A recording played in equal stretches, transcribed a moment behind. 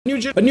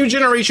A new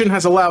generation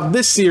has allowed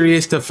this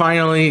series to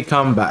finally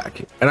come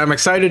back, and I'm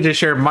excited to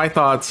share my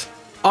thoughts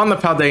on the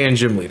Paldean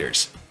gym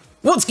leaders.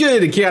 What's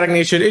good, Chaotic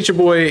Nation? It's your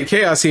boy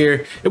Chaos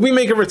here, and we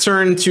make a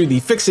return to the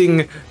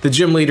Fixing the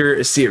Gym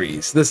Leader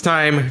series. This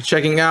time,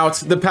 checking out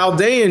the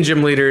Paldean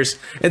gym leaders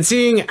and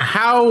seeing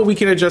how we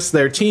can adjust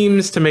their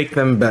teams to make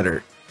them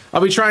better.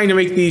 I'll be trying to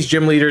make these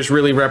gym leaders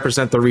really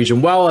represent the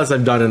region well, as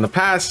I've done in the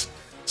past,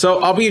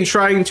 so I'll be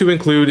trying to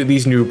include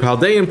these new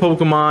Paldean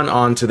Pokemon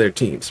onto their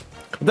teams.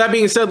 With that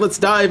being said, let's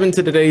dive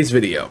into today's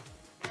video.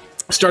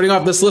 Starting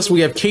off this list,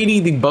 we have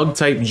Katie, the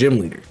Bug-type gym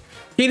leader.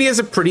 Katie has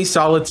a pretty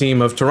solid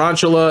team of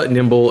Tarantula,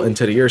 Nimble, and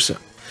Teddiursa.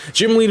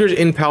 Gym leaders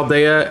in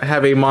Paldea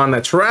have a mon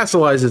that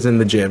terrestrializes in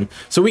the gym,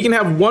 so we can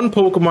have one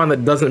Pokemon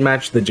that doesn't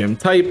match the gym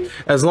type,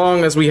 as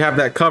long as we have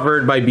that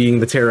covered by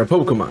being the Terra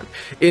Pokemon.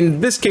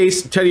 In this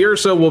case,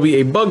 Teddiursa will be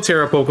a Bug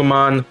Terra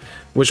Pokemon,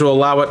 which will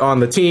allow it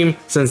on the team,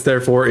 since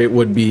therefore it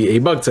would be a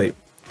Bug type.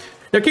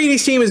 Now,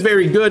 Katie's team is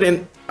very good,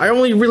 and I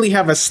only really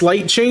have a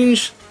slight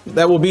change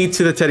that will be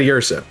to the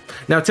Teddiursa.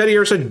 Now,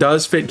 Teddiursa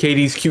does fit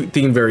Katie's cute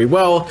theme very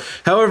well.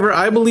 However,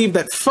 I believe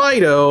that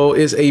Fido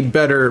is a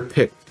better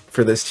pick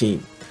for this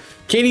team.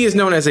 Katie is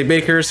known as a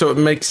baker, so it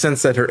makes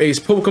sense that her ace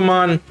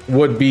Pokemon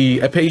would be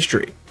a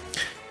pastry.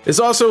 This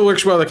also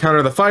works well to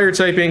counter the fire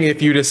typing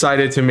if you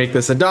decided to make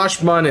this a Dosh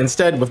Bun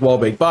instead with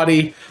Wall-Baked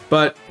Body,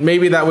 but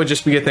maybe that would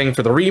just be a thing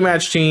for the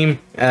rematch team,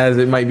 as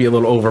it might be a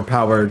little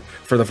overpowered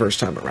for the first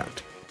time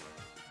around.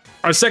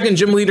 Our second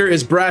gym leader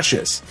is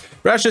Brashus.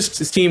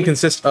 Brashus' team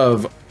consists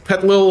of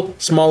Petlil,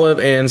 Smoliv,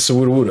 and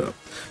Sawurudo.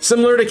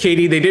 Similar to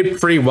Katie, they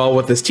did pretty well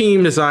with this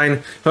team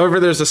design.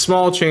 However, there's a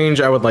small change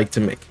I would like to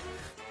make.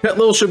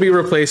 Petlil should be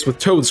replaced with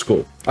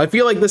Toedscool. I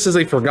feel like this is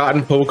a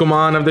forgotten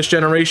Pokemon of this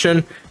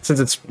generation, since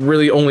its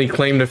really only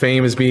claim to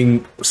fame is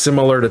being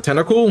similar to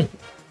Tentacool.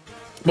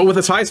 But with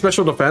its high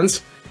special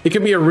defense, it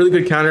could be a really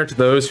good counter to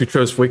those who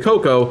chose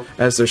Fuecoco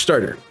as their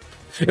starter.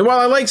 And while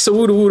I like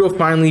Sawurudo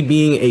finally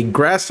being a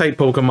grass-type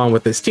Pokemon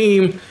with this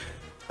team,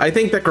 I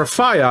think that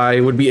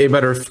Grafaiai would be a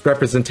better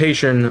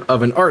representation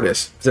of an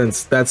artist,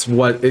 since that's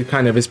what it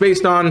kind of is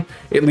based on.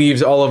 It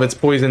leaves all of its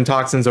poison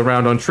toxins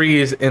around on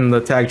trees in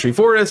the Tag Tree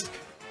Forest.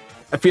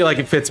 I feel like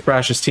it fits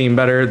Brash's team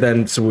better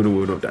than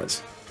Sawurudo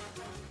does.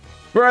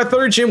 For our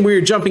third gym,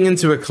 we're jumping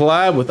into a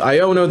collab with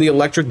Iono, the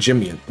Electric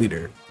Gym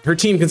Leader. Her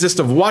team consists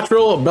of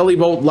Wattrel,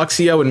 Bellibolt,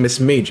 Luxio, and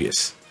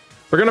Mismagius.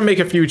 We're going to make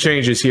a few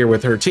changes here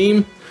with her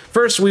team.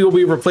 First, we will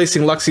be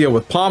replacing Luxio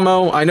with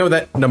Palmo. I know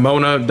that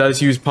Nemona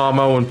does use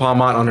Palmo and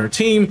Palmont on her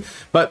team,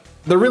 but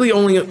there really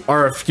only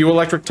are a few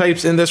electric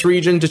types in this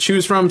region to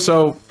choose from,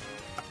 so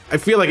I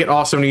feel like it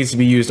also needs to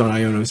be used on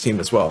Iono's team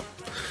as well.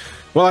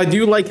 While I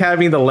do like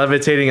having the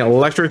levitating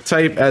electric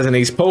type as an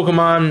ace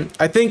Pokemon,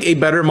 I think a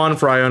better mon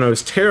for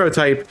Iono's Terra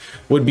type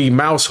would be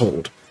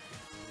Mousehold.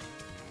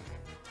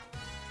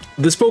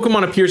 This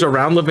Pokemon appears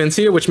around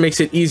Levincia, which makes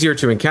it easier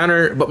to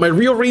encounter, but my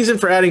real reason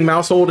for adding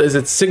Mousehold is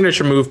its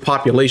signature move,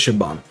 Population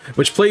Bomb,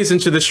 which plays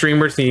into the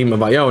streamer theme of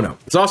Iono.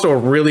 It's also a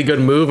really good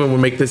move and will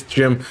make this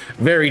gym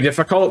very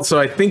difficult, so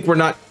I think we're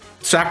not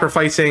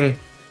sacrificing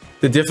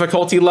the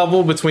difficulty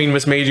level between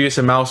Mismagius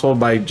and Mousehold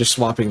by just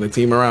swapping the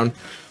team around.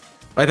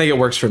 I think it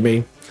works for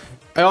me.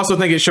 I also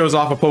think it shows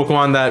off a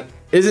Pokemon that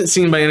isn't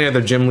seen by any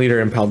other gym leader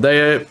in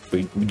Paldea.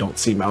 We don't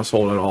see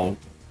Mousehold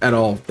at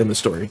all in the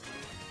story.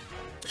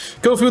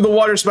 Kofu, the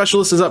Water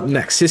Specialist, is up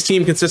next. His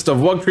team consists of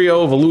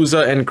Wugtrio,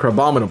 Veluza, and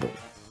Crabominable.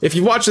 If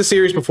you've watched the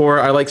series before,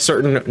 I like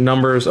certain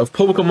numbers of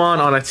Pokemon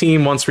on a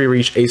team once we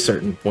reach a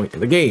certain point in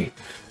the game.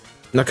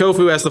 Now,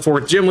 Kofu, as the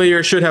fourth gym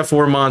leader, should have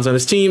 4 mons on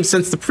his team,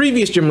 since the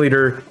previous gym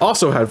leader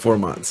also had 4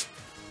 mons.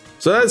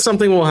 So that's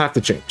something we'll have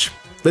to change.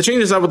 The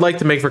changes I would like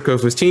to make for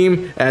Kofu's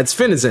team adds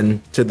Finizen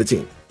to the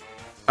team.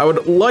 I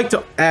would like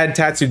to add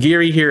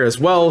Tatsugiri here as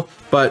well,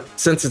 but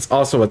since it's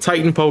also a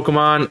Titan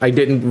Pokemon, I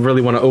didn't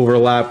really want to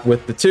overlap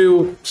with the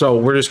two, so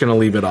we're just going to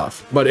leave it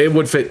off. But it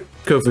would fit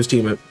Kofu's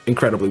team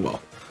incredibly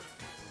well.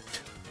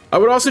 I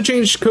would also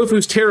change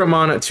Kofu's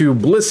Terramon to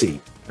Blissey.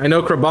 I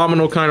know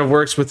Crabominal kind of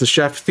works with the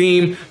chef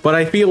theme, but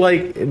I feel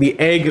like the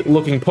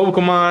egg-looking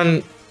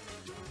Pokemon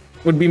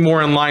would be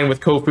more in line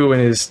with Kofu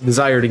and his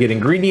desire to get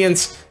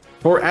ingredients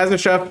as a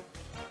chef.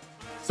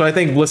 So I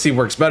think Blissey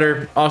works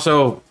better.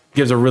 Also,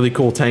 gives a really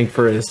cool tank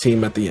for his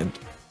team at the end.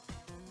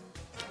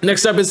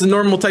 Next up is the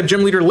normal type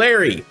gym leader,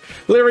 Larry.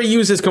 Larry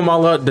uses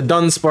Komala, the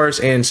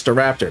Dunsparce, and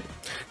Staraptor.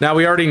 Now,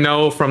 we already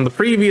know from the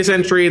previous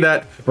entry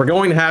that we're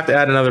going to have to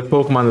add another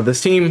Pokemon to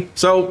this team,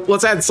 so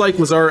let's add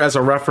Cyclizar as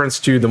a reference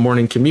to the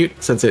morning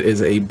commute, since it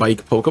is a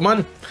bike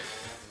Pokemon.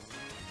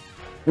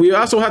 We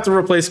also have to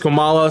replace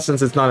Komala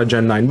since it's not a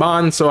Gen 9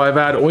 Bond, so I've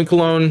added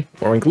Oinkologne,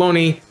 or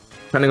Oinkloni,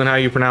 depending on how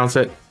you pronounce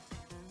it.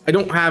 I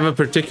don't have a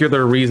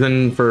particular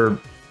reason for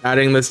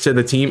adding this to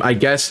the team. I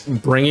guess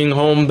bringing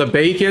home the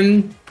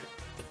bacon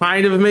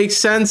kind of makes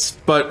sense,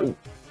 but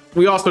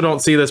we also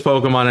don't see this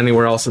Pokemon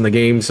anywhere else in the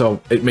game,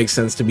 so it makes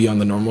sense to be on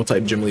the normal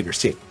type gym leaders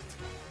team.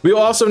 We will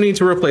also need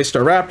to replace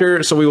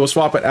Staraptor, so we will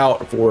swap it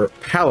out for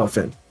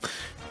Palafin.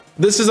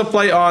 This is a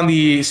play on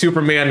the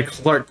Superman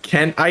Clark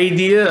Kent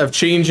idea of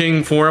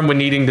changing form when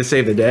needing to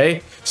save the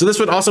day. So this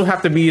would also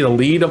have to be the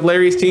lead of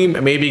Larry's team,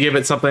 and maybe give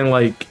it something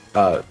like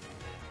a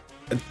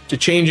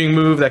changing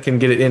move that can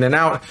get it in and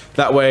out.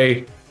 That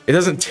way it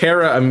doesn't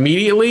Terra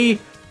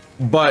immediately,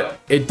 but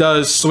it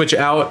does switch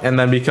out and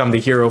then become the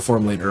hero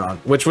form later on,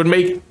 which would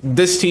make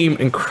this team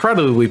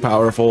incredibly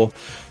powerful,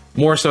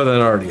 more so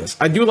than it already is.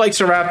 I do like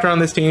Staraptor on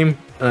this team,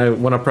 and I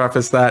want to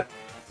preface that,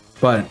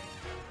 but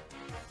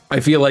I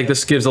feel like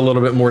this gives a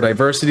little bit more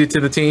diversity to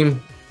the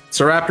team.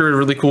 Staraptor is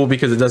really cool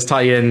because it does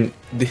tie in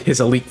his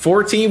Elite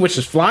Four team, which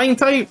is flying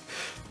type,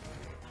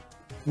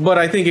 but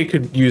I think it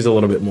could use a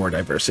little bit more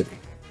diversity.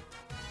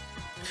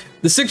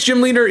 The 6th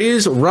gym leader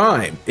is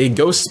Rhyme, a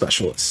ghost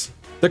specialist.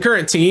 The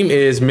current team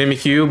is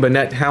Mimikyu,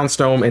 Banette,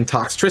 Houndstone, and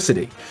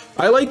Toxtricity.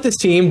 I like this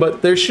team,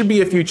 but there should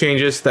be a few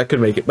changes that could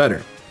make it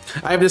better.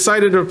 I have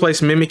decided to replace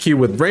Mimikyu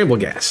with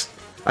Brambleghast.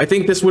 I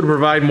think this would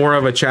provide more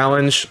of a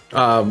challenge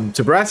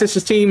to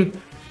Brassius' team,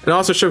 and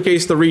also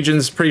showcase the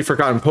region's pretty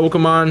forgotten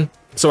Pokemon,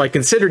 so I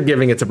considered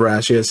giving it to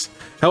Brassius.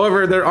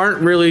 However, there aren't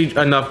really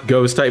enough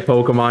Ghost-type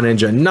Pokemon in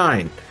Gen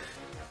 9.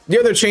 The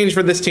other change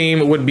for this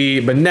team would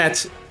be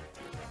Banette,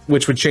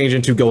 which would change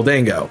into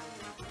Goldango.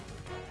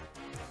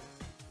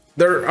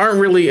 There aren't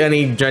really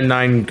any Gen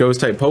 9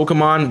 Ghost-type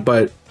Pokemon,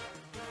 but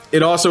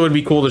it also would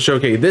be cool to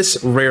showcase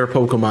this rare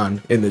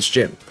Pokemon in this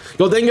gym.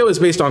 Goldango is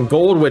based on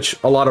gold, which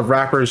a lot of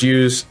rappers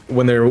use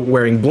when they're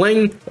wearing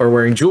bling or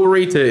wearing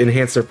jewelry to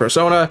enhance their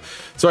persona.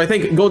 So I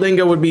think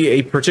Goldango would be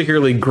a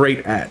particularly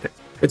great add.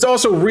 It's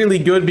also really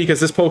good because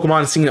this Pokemon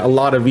has seen a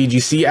lot of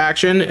VGC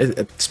action,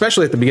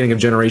 especially at the beginning of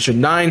Generation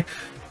 9.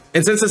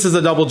 And since this is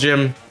a double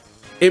gym,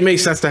 it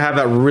makes sense to have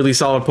that really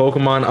solid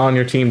Pokemon on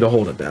your team to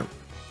hold it down.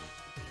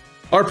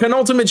 Our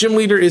penultimate gym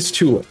leader is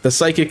Tulip, the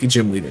Psychic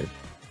gym leader.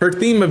 Her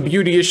theme of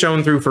beauty is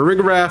shown through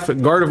Farigiraf,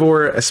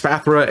 Gardevoir,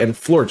 Espathra, and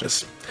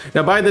Florges.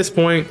 Now by this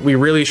point, we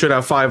really should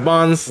have 5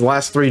 bonds. The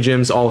last 3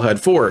 gyms all had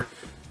 4.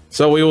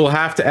 So we will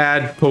have to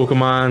add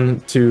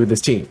Pokemon to this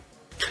team.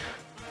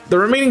 The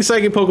remaining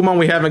Psychic Pokemon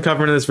we haven't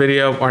covered in this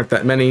video aren't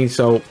that many,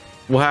 so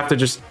we'll have to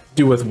just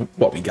do with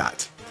what we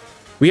got.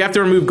 We have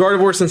to remove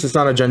Gardevoir since it's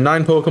not a Gen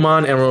 9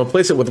 Pokemon, and we'll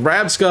replace it with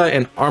Rabsca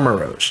and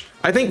Armarouge.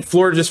 I think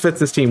Florges fits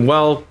this team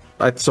well,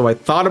 so I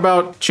thought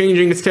about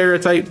changing its Terra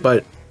type,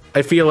 but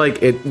I feel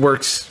like it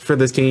works for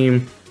this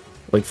team.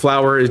 Like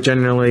Flower is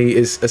generally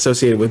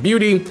associated with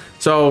beauty,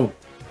 so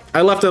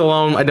I left it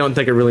alone. I don't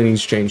think it really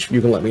needs to change.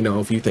 You can let me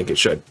know if you think it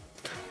should.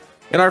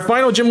 And our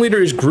final gym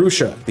leader is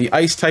Grusha, the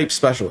Ice type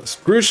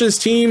specialist. Grusha's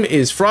team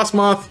is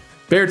Frostmoth,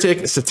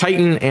 Beartic,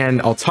 Satitan,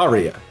 and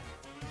Altaria.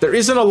 There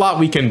isn't a lot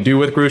we can do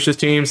with Grusha's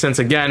team since,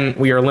 again,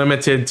 we are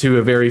limited to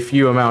a very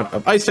few amount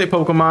of Ice type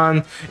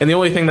Pokemon, and the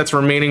only thing that's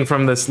remaining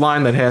from this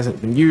line that hasn't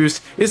been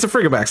used is the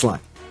Frigibax line.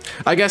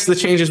 I guess the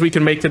changes we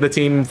can make to the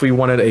team if we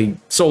wanted a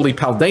solely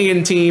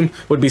Paldean team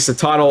would be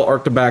Citadel,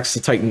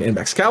 Arctobax, Titan, and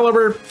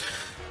Excalibur,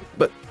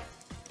 but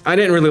I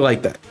didn't really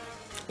like that.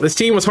 This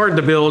team was hard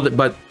to build,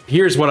 but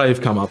here's what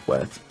I've come up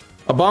with.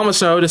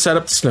 Abomasnow to set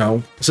up the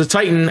snow,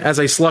 Titan as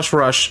a Slush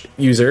Rush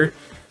user,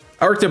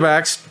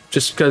 Arctobax,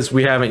 just because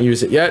we haven't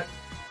used it yet,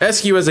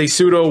 SQ as a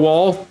pseudo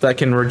wall that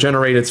can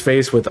regenerate its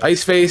face with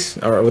Ice Face,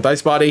 or with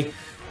Ice Body,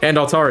 and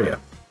Altaria.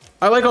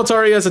 I like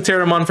Altaria as a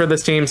Terramon for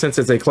this team since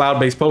it's a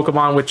cloud-based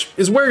Pokemon, which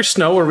is where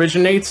snow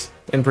originates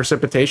in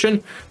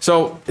precipitation.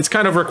 So it's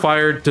kind of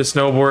required to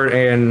snowboard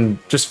and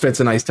just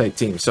fits an Ice-type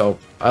team. So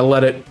I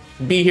let it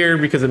be here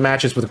because it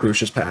matches with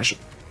Grusha's passion.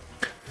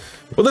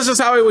 Well, this is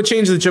how I would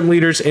change the gym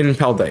leaders in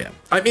Paldea.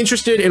 I'm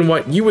interested in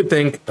what you would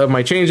think of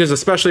my changes,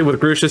 especially with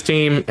Grusha's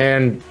team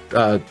and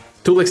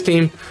Tulik's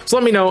team. So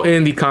let me know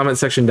in the comment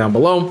section down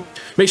below.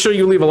 Make sure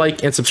you leave a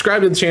like and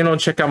subscribe to the channel and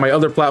check out my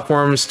other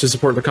platforms to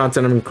support the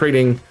content I'm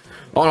creating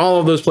on all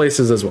of those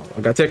places as well.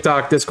 I've got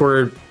TikTok,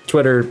 Discord,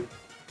 Twitter,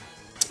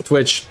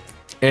 Twitch,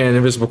 and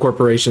Invisible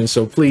Corporation.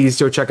 So please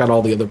go check out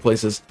all the other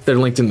places. They're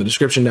linked in the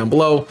description down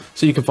below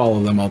so you can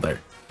follow them all there.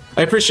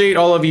 I appreciate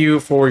all of you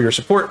for your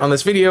support on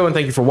this video, and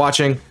thank you for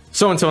watching.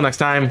 So until next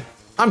time,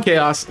 I'm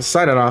Chaos,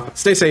 signing off.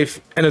 Stay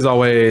safe, and as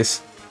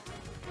always,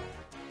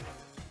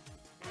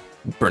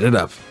 burn it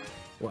up.